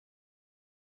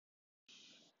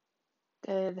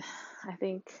Good, I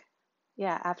think,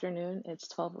 yeah, afternoon. It's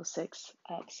 12:06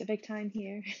 Pacific time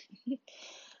here.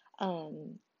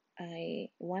 Um, I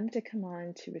wanted to come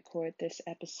on to record this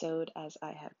episode as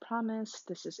I had promised.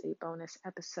 This is a bonus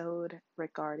episode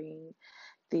regarding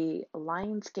the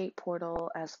Lionsgate portal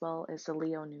as well as the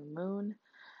Leo new moon.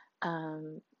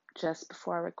 Um, just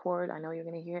before I record, I know you're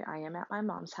going to hear it, I am at my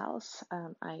mom's house.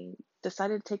 I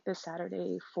decided to take this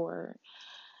Saturday for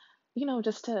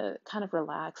just to kind of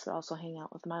relax, but also hang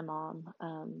out with my mom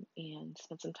and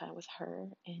spend some time with her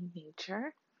in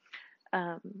nature.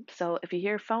 Um, so if you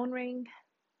hear phone ring,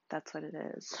 that's what it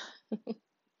is.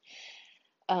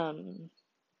 Um,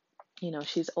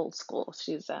 she's old school.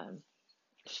 She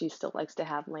still likes to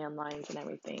have landlines and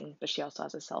everything, but she also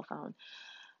has a cell phone.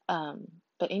 Um,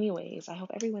 but anyways, I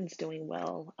hope everyone's doing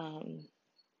well.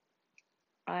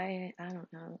 I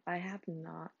don't know. I have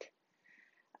not.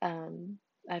 Um,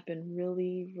 I've been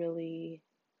really, really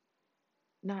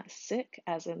not sick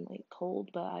as in like cold,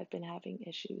 but I've been having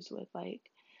issues with like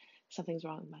something's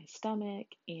wrong with my stomach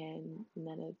and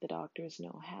none of the doctors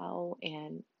know how,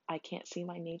 and I can't see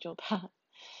my naturopath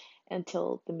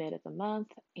until the mid of the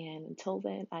month. And until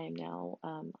then, I am now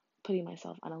putting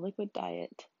myself on a liquid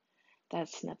diet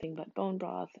that's nothing but bone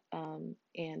broth and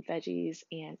veggies,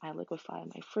 and I liquefy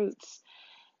my fruits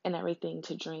and everything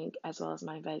to drink as well as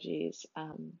my veggies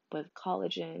with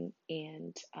collagen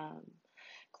and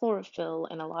chlorophyll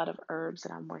and a lot of herbs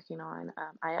that I'm working on.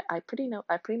 I pretty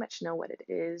much know what it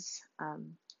is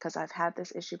because I've had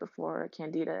this issue before,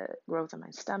 candida growth in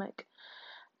my stomach.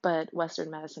 But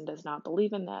Western medicine does not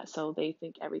believe in that, so they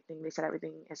said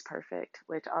everything is perfect,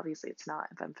 which obviously it's not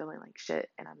if I'm feeling like shit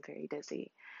and I'm very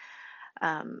dizzy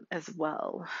as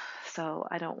well. So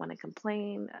I don't want to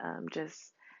complain.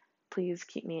 Just please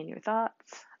keep me in your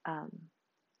thoughts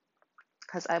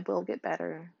because I will get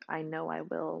better. I know I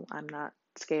will. I'm not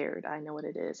scared. I know what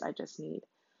it is. I just need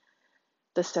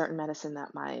the certain medicine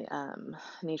that my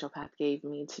naturopath gave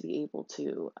me to be able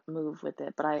to move with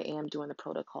it. But I am doing the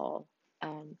protocol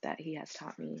that he has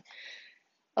taught me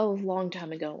a long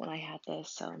time ago when I had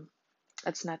this. So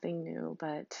it's nothing new,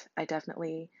 but I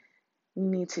definitely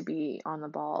need to be on the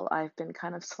ball. I've been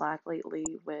kind of slack lately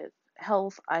with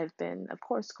health. I've been, of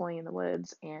course, going in the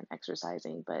woods and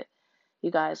exercising, but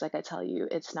you guys, like I tell you,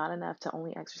 it's not enough to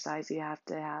only exercise. You have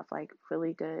to have like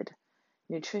really good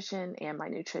nutrition, and my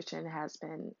nutrition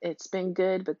it's been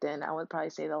good, but then I would probably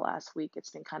say the last week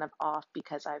it's been kind of off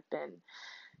because I've been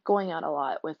going out a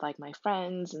lot with like my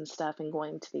friends and stuff and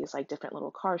going to these like different little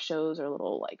car shows or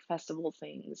little like festival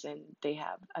things, and they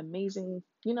have amazing,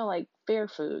 like fair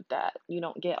food that you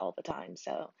don't get all the time.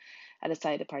 So I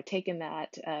decided to partake in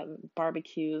that,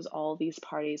 barbecues, all these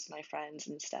parties with my friends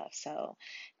and stuff. So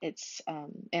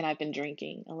and I've been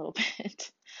drinking a little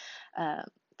bit. um,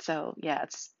 so yeah,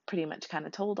 it's pretty much kind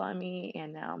of told on me,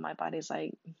 and now my body's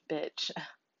like, bitch,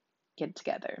 get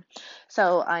together.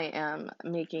 So I am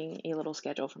making a little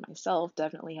schedule for myself.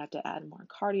 Definitely have to add more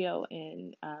cardio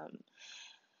in.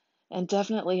 And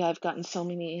definitely, I've gotten so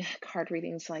many card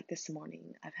readings like this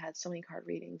morning. I've had so many card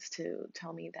readings to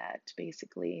tell me that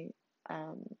basically,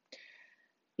 um,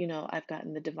 I've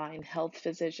gotten the Divine Health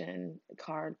Physician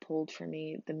card pulled for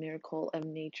me, the Miracle of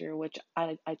Nature, which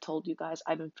I told you guys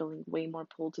I've been feeling way more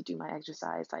pulled to do my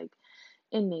exercise like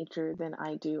in nature than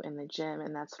I do in the gym,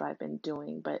 and that's what I've been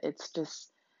doing. But it's just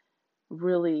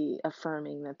really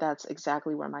affirming that that's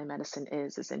exactly where my medicine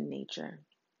is in nature.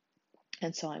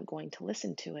 And so I'm going to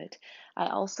listen to it. I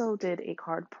also did a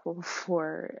card pull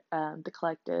for the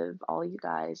collective, all you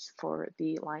guys, for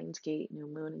the Lionsgate new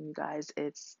moon, and you guys,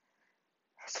 it's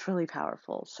really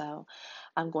powerful. So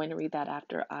I'm going to read that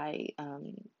after I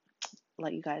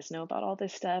let you guys know about all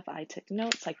this stuff. I took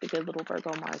notes like the good little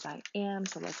Virgo Mars I am.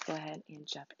 So let's go ahead and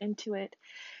jump into it.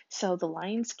 So the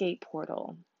Lionsgate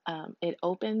portal, it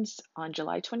opens on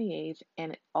July 28th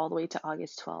and all the way to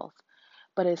August 12th,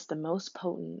 but it's the most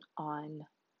potent on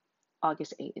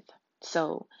August 8th.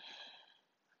 So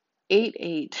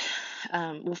 8-8.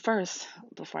 Well, first,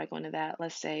 before I go into that,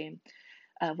 let's say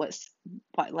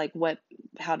what,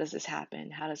 how does this happen?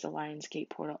 How does the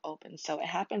Lionsgate portal open? So it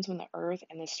happens when the Earth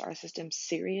and the star system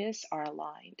Sirius are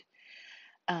aligned.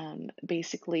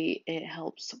 Basically, it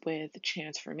helps with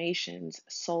transformations,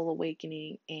 soul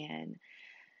awakening, and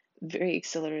very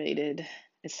accelerated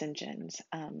ascensions.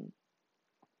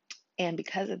 And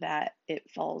because of that, it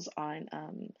falls on,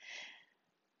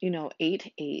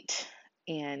 8-8.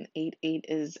 And 8-8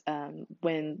 is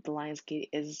when the Lionsgate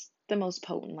is the most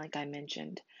potent, like I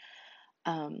mentioned.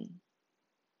 Um,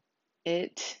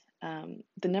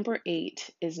 the number 8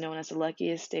 is known as the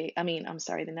luckiest day. I mean, I'm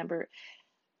sorry, the number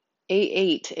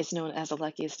 8-8 is known as the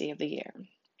luckiest day of the year.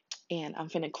 And I'm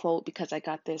finna quote because I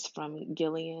got this from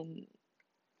Gillian,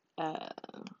 uh,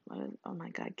 oh my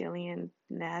God,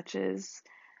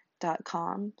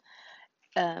 GillianNatchez.com.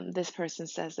 This person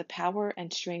says the power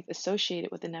and strength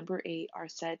associated with the number 8 are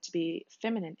said to be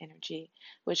feminine energy,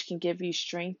 which can give you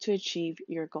strength to achieve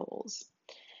your goals.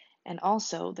 And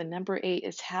also, the number 8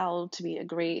 is how to be a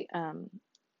great,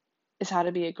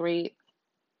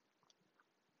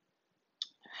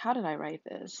 how did I write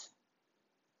this?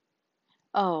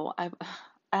 Oh, I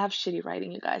have shitty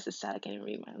writing, you guys. It's sad I can't even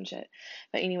read my own shit.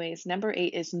 But anyways, number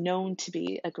 8 is known to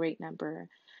be a great number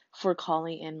for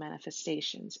calling in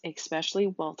manifestations, especially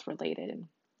wealth related.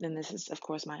 And this is, of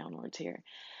course, my own words here.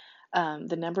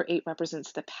 The number 8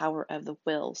 represents the power of the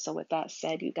will. So with that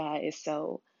said, you guys,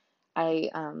 I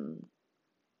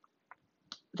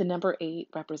the number 8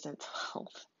 represents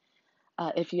wealth.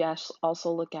 If you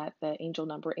also look at the angel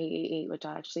number 888, which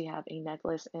I actually have a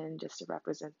necklace in just to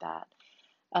represent that,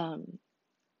 um,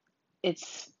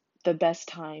 it's the best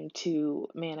time to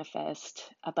manifest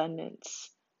abundance,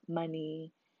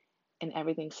 money, and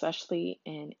everything, especially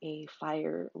in a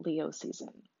fire Leo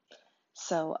season.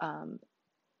 So,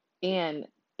 and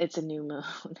it's a new moon.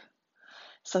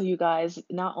 So, you guys,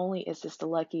 not only is this the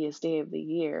luckiest day of the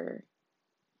year,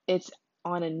 it's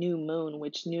on a new moon,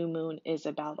 which new moon is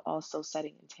about also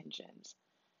setting intentions.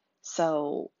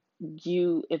 So,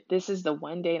 if this is the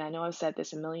one day, and I know I've said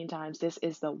this a million times, this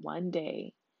is the one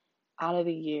day out of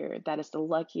the year that is the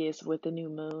luckiest with the new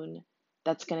moon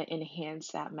that's going to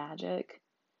enhance that magic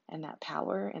and that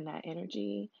power and that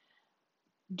energy.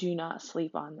 Do not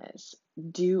sleep on this.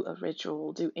 Do a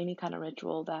ritual, do any kind of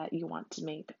ritual that you want to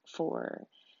make for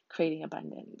creating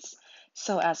abundance.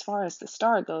 So, as far as the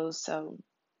star goes,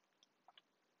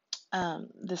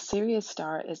 the Sirius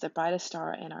star is the brightest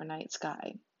star in our night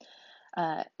sky.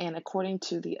 And according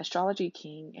to the Astrology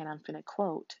King, and I'm going to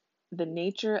quote, the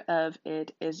nature of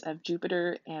it is of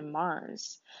Jupiter and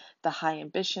Mars, the high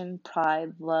ambition,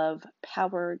 pride, love,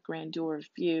 power, grandeur of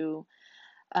view,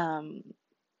 um,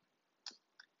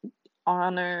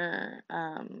 honor,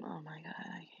 oh my God,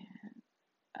 I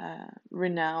can't,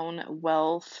 renown,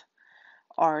 wealth,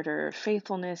 ardor,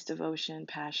 faithfulness, devotion,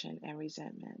 passion, and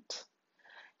resentment.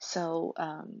 So,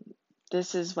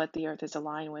 this is what the earth is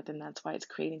aligned with, and that's why it's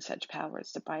creating such power.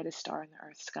 It's the brightest star in the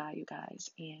earth sky, you guys.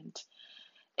 And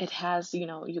it has,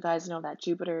 you guys know that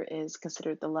Jupiter is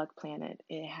considered the luck planet.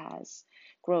 It has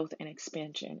growth and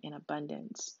expansion and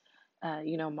abundance.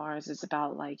 Mars is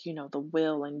about the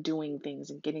will and doing things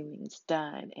and getting things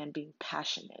done and being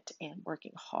passionate and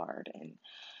working hard and,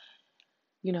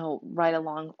 right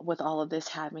along with all of this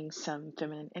having some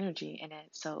feminine energy in it.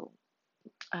 So,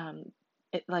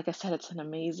 like I said, it's an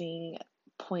amazing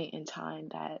point in time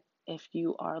that if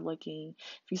you are looking,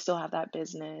 if you still have that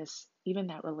business, even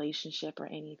that relationship or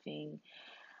anything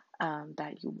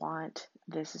that you want,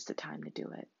 this is the time to do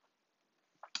it.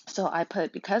 So I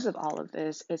put, because of all of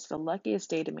this, it's the luckiest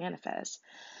day to manifest.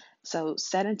 So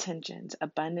set intentions,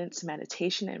 abundance,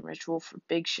 meditation, and ritual for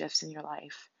big shifts in your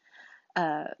life.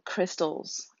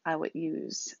 Crystals I would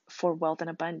use for wealth and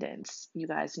abundance. You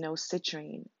guys know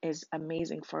citrine is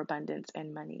amazing for abundance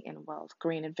and money and wealth.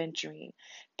 Green aventurine,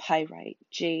 pyrite,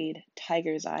 jade,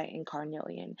 tiger's eye, and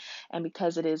carnelian. And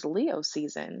because it is Leo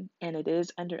season and it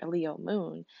is under a Leo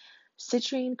moon,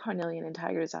 citrine, carnelian, and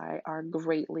tiger's eye are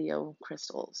great Leo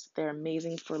crystals. They're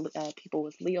amazing for people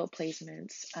with Leo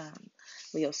placements,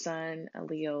 Leo sun, a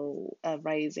Leo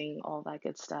rising, all that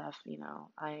good stuff.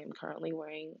 I am currently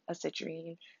wearing a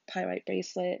citrine pyrite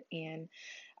bracelet, and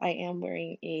I am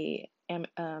wearing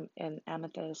an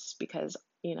amethyst because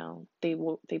they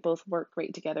both work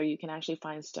great together. You can actually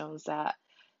find stones that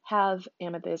have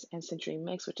amethyst and citrine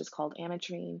mix, which is called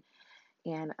ametrine,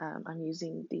 and I'm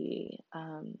using the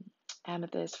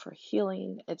amethyst for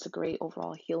healing. It's a great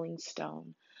overall healing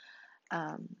stone.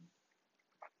 Um,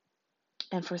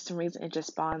 and for some reason, it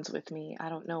just bonds with me. I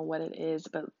don't know what it is,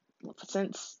 but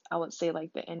since I would say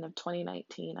like the end of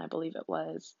 2019, I believe it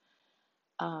was,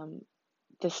 um,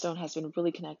 this stone has been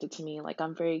really connected to me. Like,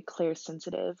 I'm very clear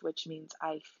sensitive, which means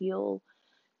I feel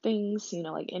things,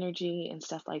 like energy and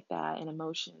stuff like that and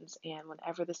emotions. And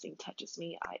whenever this thing touches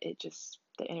me,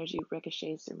 the energy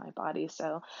ricochets through my body.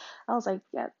 So I was like,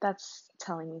 yeah, that's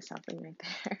telling me something right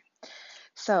there.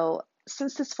 So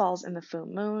since this falls in the full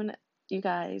moon, you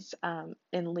guys,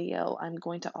 in Leo, I'm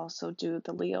going to also do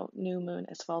the Leo new moon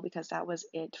as well because that was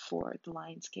it for the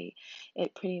Lionsgate.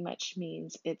 It pretty much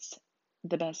means it's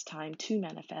the best time to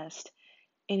manifest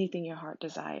anything your heart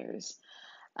desires.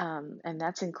 And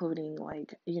that's including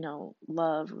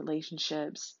love,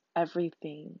 relationships,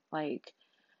 everything,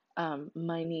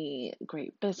 money,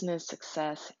 great business,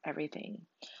 success, everything.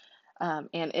 And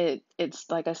it's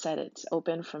like I said, it's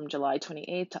open from July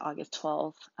 28th to August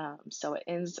 12th. So it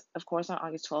ends, of course, on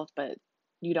August 12th, but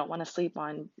you don't want to sleep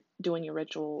on doing your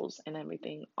rituals and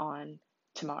everything on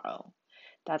tomorrow.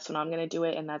 That's when I'm going to do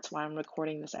it, and that's why I'm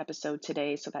recording this episode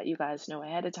today so that you guys know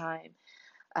ahead of time,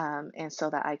 and so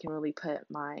that I can really put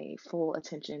my full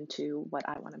attention to what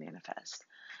I want to manifest.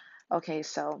 Okay,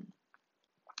 so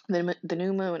the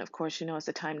new moon, of course, is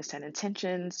the time to set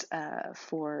intentions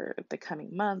for the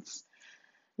coming months,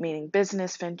 meaning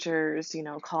business ventures,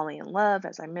 calling in love,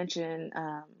 as I mentioned,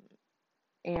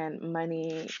 and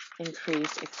money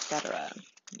increase, etc.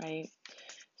 Right?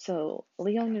 So,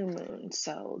 Leo new moon.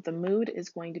 So, the mood is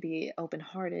going to be open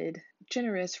hearted,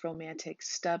 generous, romantic,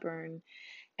 stubborn,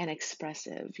 and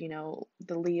expressive.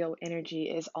 The Leo energy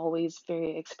is always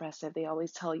very expressive. They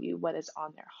always tell you what is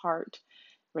on their heart,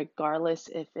 regardless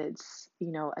if it's,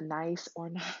 a nice or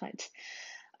not.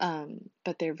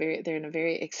 But they're in a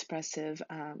very expressive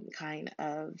kind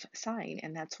of sign,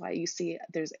 and that's why you see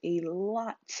there's a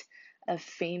lot of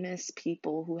famous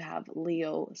people who have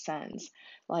Leo suns.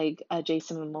 Like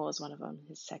Jason Momoa is one of them.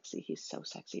 He's sexy. He's so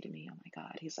sexy to me. Oh my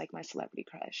God, he's like my celebrity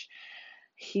crush.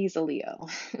 He's a Leo.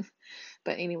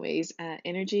 But anyways,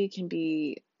 energy can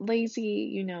be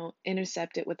lazy,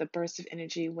 intercepted with a burst of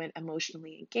energy when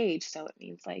emotionally engaged. So it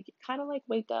means like kind of like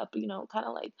wake up, kind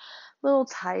of like little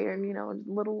tired,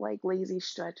 little like lazy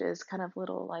stretches, kind of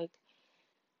little like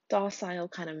docile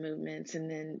kind of movements.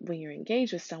 And then when you're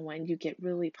engaged with someone, you get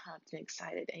really pumped and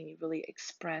excited and you really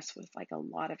express with like a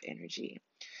lot of energy,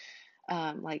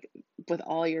 like with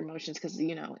all your emotions, because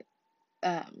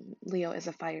Leo is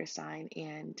a fire sign,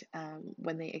 and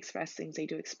when they express things, they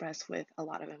do express with a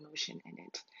lot of emotion in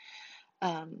it.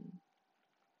 Um,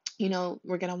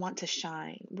 we're going to want to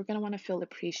shine. We're going to want to feel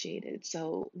appreciated.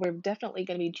 So we're definitely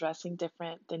going to be dressing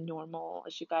different than normal.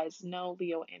 As you guys know,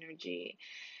 Leo energy,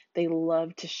 they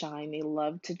love to shine. They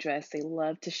love to dress. They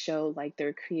love to show like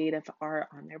their creative art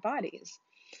on their bodies.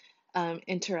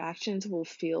 Interactions will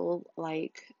feel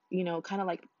like, kind of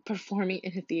like performing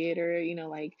in a theater,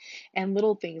 like, and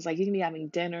little things like you can be having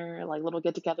dinner, like little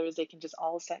get togethers, they can just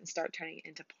all of a sudden start turning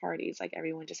into parties, like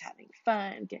everyone just having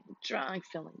fun, getting drunk,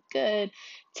 feeling good,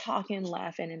 talking,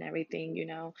 laughing, and everything,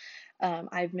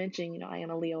 I've mentioned, I am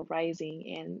a Leo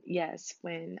rising, and yes,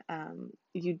 when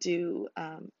you do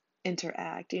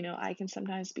interact, I can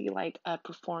sometimes be like a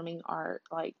performing art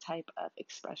like type of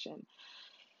expression.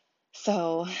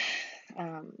 So,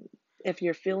 um, if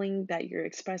you're feeling that you're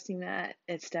expressing that,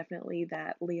 it's definitely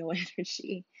that Leo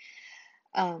energy.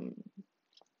 Um,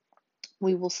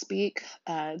 we will speak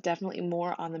definitely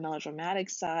more on the melodramatic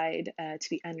side to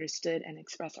be understood and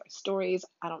express our stories.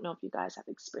 I don't know if you guys have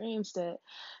experienced it,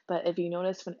 but if you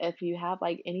notice, if you have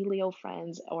like any Leo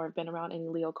friends or have been around any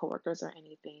Leo coworkers or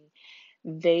anything,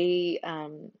 they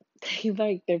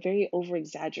they're very over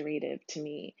exaggerated to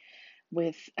me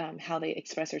with how they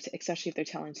express it, especially if they're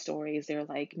telling stories. They're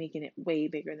like making it way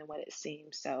bigger than what it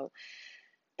seems. So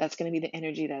that's going to be the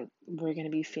energy that we're going to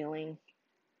be feeling.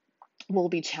 Will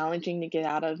be challenging to get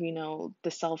out of, the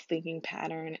self-thinking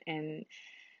pattern, and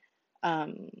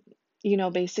um,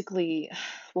 basically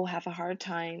we'll have a hard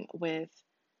time with,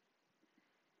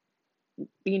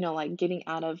 like getting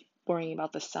out of worrying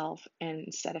about the self, and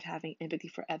instead of having empathy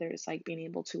for others, like being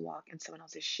able to walk in someone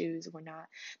else's shoes.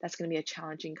 That's going to be a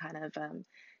challenging kind of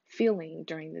feeling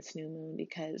during this new moon,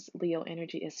 because Leo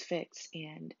energy is fixed,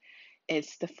 and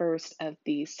it's the first of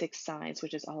the six signs,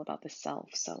 which is all about the self.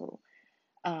 So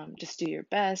just do your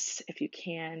best if you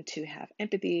can to have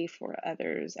empathy for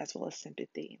others as well as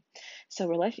sympathy. So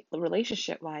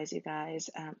relationship wise, you guys,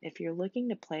 if you're looking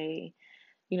to play,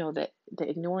 the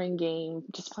ignoring game,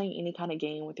 just playing any kind of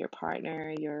game with your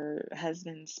partner, your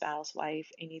husband, spouse, wife,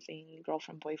 anything,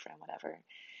 girlfriend, boyfriend, whatever,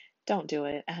 don't do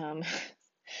it.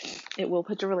 It will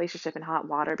put your relationship in hot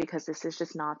water, because this is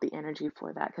just not the energy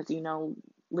for that. Because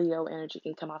Leo energy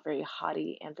can come off very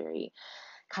haughty and very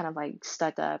kind of like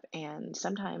stuck up, and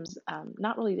sometimes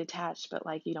not really detached, but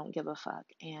like you don't give a fuck.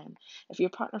 And if your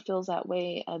partner feels that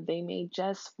way, they may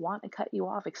just want to cut you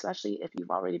off, especially if you've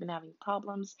already been having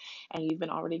problems and you've been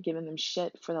already giving them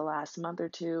shit for the last month or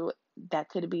two. That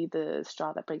could be the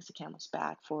straw that breaks the camel's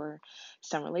back for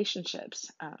some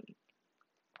relationships.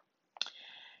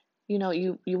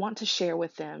 You want to share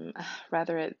with them,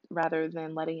 rather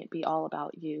than letting it be all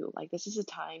about you. Like, this is a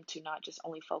time to not just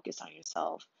only focus on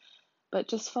yourself, but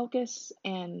just focus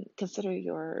and consider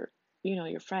your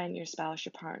friend, your spouse,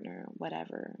 your partner,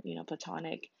 whatever,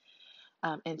 platonic,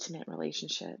 intimate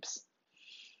relationships.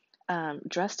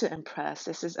 Dress to impress.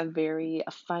 This is a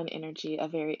fun energy, a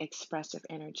very expressive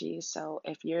energy. So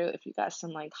if you got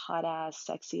some like hot ass,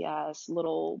 sexy ass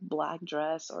little black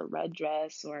dress or red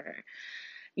dress, or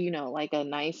like a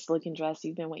nice looking dress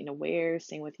you've been waiting to wear,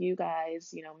 same with you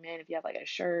guys. Men, if you have like a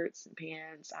shirts and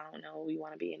pants, I don't know, you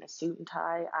want to be in a suit and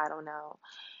tie, I don't know.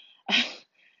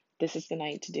 This is the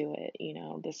night to do it.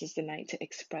 This is the night to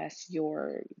express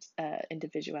your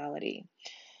individuality.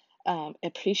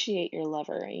 Appreciate your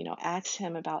lover, ask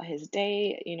him about his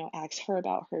day, ask her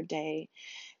about her day.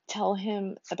 Tell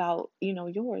him about,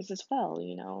 yours as well.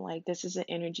 Like this is an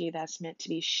energy that's meant to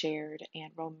be shared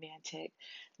and romantic.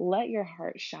 Let your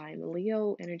heart shine.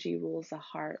 Leo energy rules the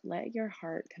heart. Let your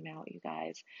heart come out, you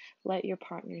guys. Let your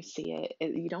partner see it.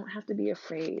 You don't have to be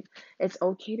afraid. It's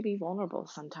okay to be vulnerable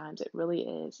sometimes. It really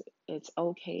is. It's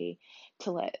okay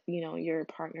to let, your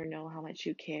partner know how much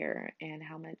you care and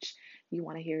how much you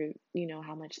want to hear,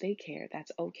 how much they care.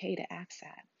 That's okay to ask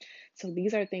that. So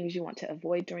these are things you want to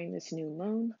avoid during this new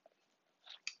moon.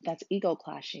 That's ego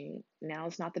clashing. Now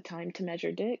is not the time to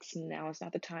measure dicks. Now is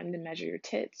not the time to measure your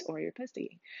tits or your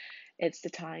pussy. It's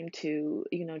the time to,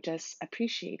 just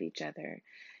appreciate each other,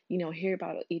 hear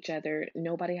about each other.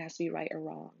 Nobody has to be right or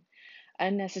wrong.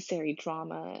 Unnecessary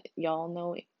drama. Y'all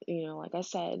know, like I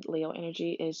said, Leo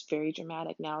energy is very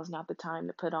dramatic. Now is not the time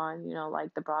to put on,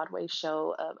 like the Broadway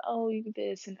show of, oh, you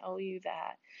this and oh, you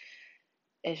that.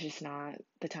 It's just not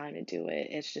the time to do it.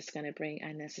 It's just going to bring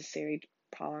unnecessary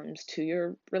problems to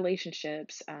your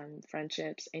relationships,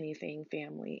 friendships, anything,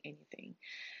 family, anything.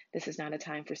 This is not a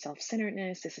time for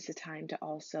self-centeredness. This is a time to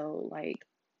also, like,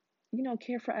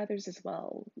 care for others as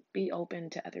well. Be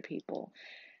open to other people.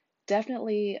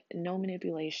 Definitely no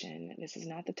manipulation. This is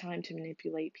not the time to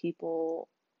manipulate people,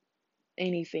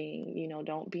 anything.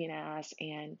 Don't be an ass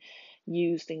and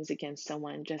use things against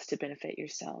someone just to benefit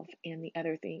yourself. And the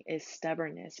other thing is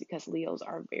stubbornness, because Leos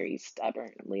are very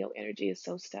stubborn. Leo energy is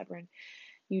so stubborn.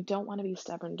 You don't want to be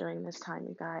stubborn during this time,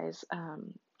 you guys.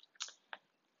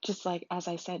 Just like, as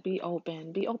I said, be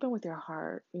open with your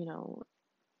heart.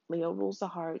 Leo rules the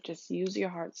heart. Just use your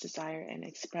heart's desire and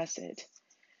express it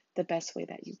the best way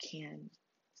that you can.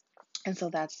 And so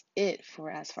that's it for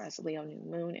as far as Leo new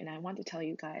moon. And I want to tell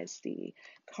you guys the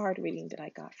card reading that I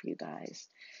got for you guys.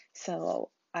 So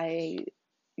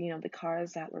the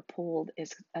cards that were pulled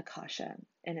is Akasha,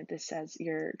 and this says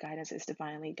your guidance is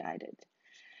divinely guided.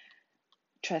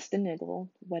 Trust the niggle.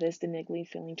 What is the niggly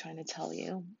feeling trying to tell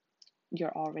you?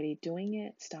 You're already doing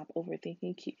it. Stop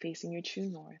overthinking. Keep facing your true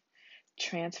north.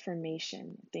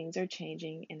 Transformation. Things are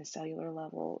changing in a cellular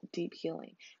level. Deep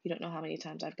healing. You don't know how many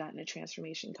times I've gotten a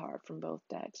transformation card from both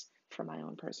decks for my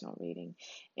own personal reading.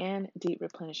 And deep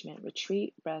replenishment.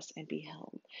 Retreat, rest, and be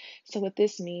held. So what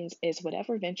this means is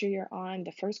whatever venture you're on,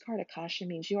 the first card, Akasha,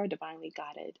 means you are divinely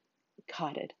guided.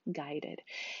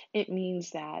 It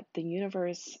means that the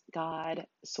universe, God,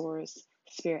 source,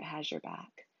 spirit has your back.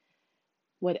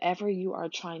 Whatever you are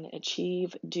trying to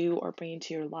achieve, do, or bring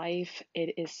into your life,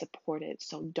 it is supported.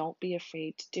 So don't be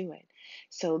afraid to do it.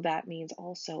 So that means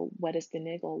also, what is the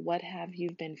niggle? What have you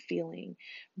been feeling?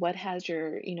 What has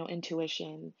your,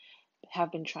 intuition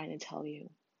have been trying to tell you,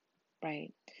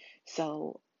 right?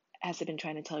 So has it been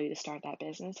trying to tell you to start that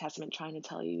business? Has it been trying to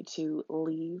tell you to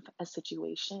leave a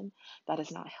situation that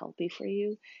is not healthy for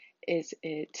you? Is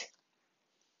it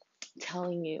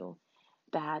telling you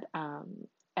that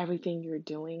everything you're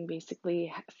doing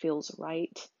basically feels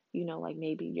right? Like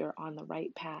maybe you're on the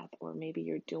right path, or maybe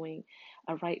you're doing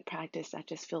a right practice that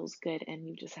just feels good, and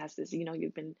you just has this,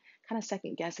 you've been kind of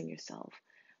second guessing yourself,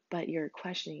 but you're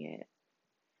questioning it.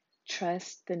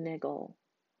 Trust the niggle.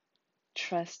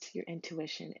 Trust your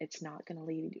intuition. It's not going to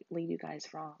lead you guys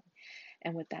wrong.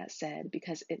 And with that said,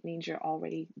 because it means you're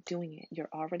already doing it, you're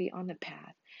already on the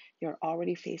path, you're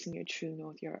already facing your true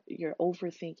north, you're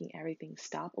overthinking everything.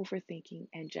 Stop overthinking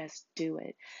and just do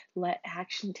it. Let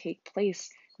action take place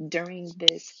during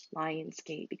this Lion's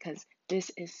Gate, because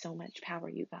this is so much power,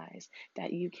 you guys,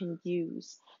 that you can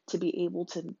use to be able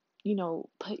to,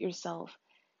 put yourself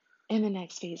in the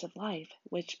next phase of life,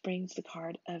 which brings the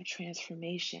card of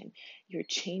transformation. You're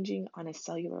changing on a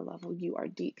cellular level. You are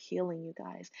deep healing, you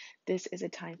guys. This is a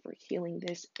time for healing.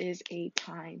 This is a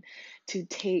time to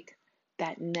take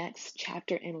that next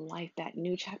chapter in life, that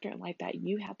new chapter in life that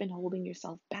you have been holding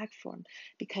yourself back from,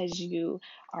 because you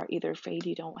are either afraid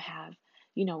you don't have,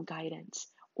 guidance,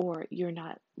 or you're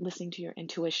not listening to your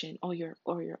intuition, or you're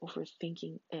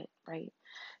overthinking it, right?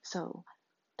 So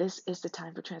this is the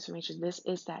time for transformation. This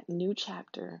is that new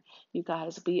chapter, you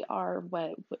guys. We are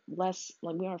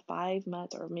we are 5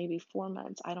 months or maybe 4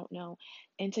 months, I don't know,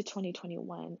 into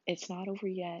 2021. It's not over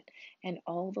yet. And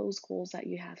all those goals that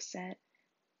you have set,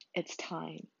 It's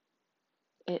time.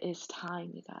 It is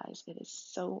time, you guys. It is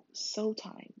so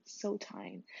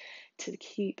time to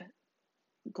keep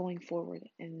going forward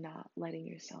and not letting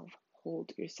yourself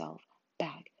hold yourself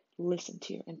back. Listen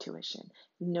to your intuition.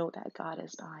 Know that God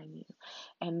is behind you.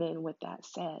 And then, with that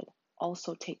said,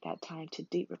 also take that time to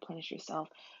deep replenish yourself,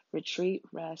 retreat,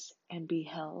 rest, and be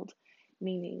held.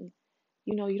 Meaning,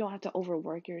 you don't have to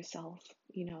overwork yourself,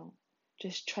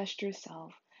 just trust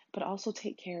yourself, but also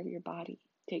take care of your body.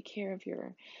 Take care of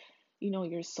your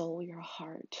soul, your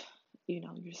heart,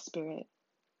 your spirit.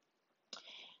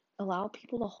 Allow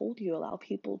people to hold you, allow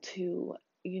people to,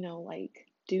 like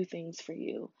do things for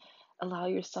you. Allow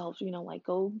yourself, like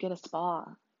go get a spa,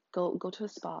 go to a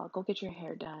spa, go get your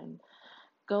hair done.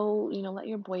 Go, let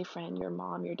your boyfriend, your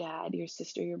mom, your dad, your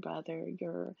sister, your brother,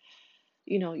 your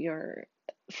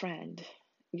friend,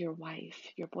 your wife,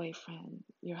 your boyfriend,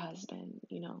 your husband,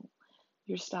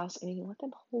 your spouse, anything, let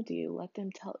them hold you, let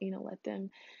them let them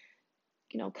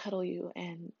cuddle you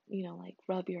and, like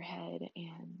rub your head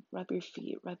and rub your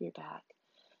feet, rub your back.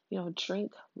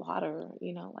 Drink water,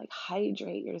 like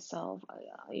hydrate yourself.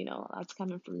 That's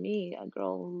coming from me, a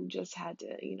girl who just had to,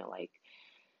 like,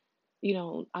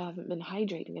 I haven't been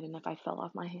hydrating it enough. I fell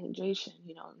off my hydration,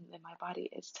 and then my body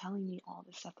is telling me all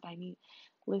the stuff that I need.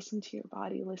 Listen to your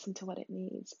body, listen to what it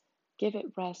needs. Give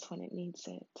it rest when it needs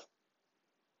it,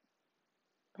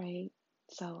 right?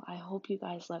 So I hope you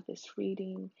guys love this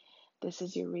reading. This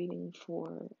is your reading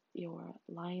for your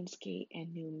Lionsgate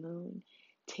and New Moon.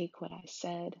 Take what I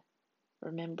said.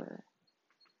 Remember,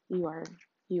 you are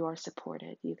you are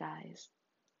supported, you guys.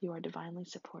 You are divinely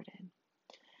supported.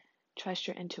 Trust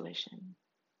your intuition,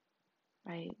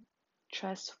 right?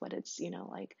 Trust what it's,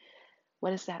 like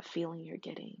what is that feeling you're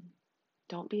getting?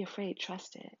 Don't be afraid,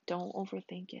 trust it. Don't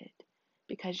overthink it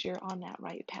because you're on that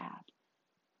right path.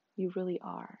 You really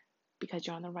are, because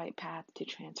you're on the right path to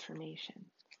transformation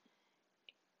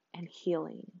and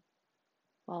healing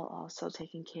while also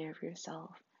taking care of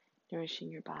yourself, nourishing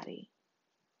your body,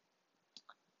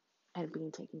 and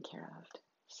being taken care of.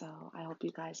 So I hope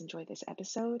you guys enjoyed this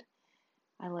episode.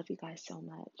 I love you guys so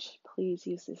much. Please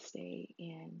use this day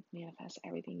and manifest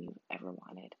everything you've ever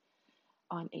wanted.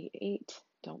 On 8/8,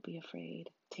 don't be afraid.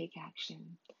 Take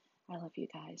action. I love you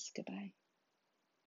guys. Goodbye.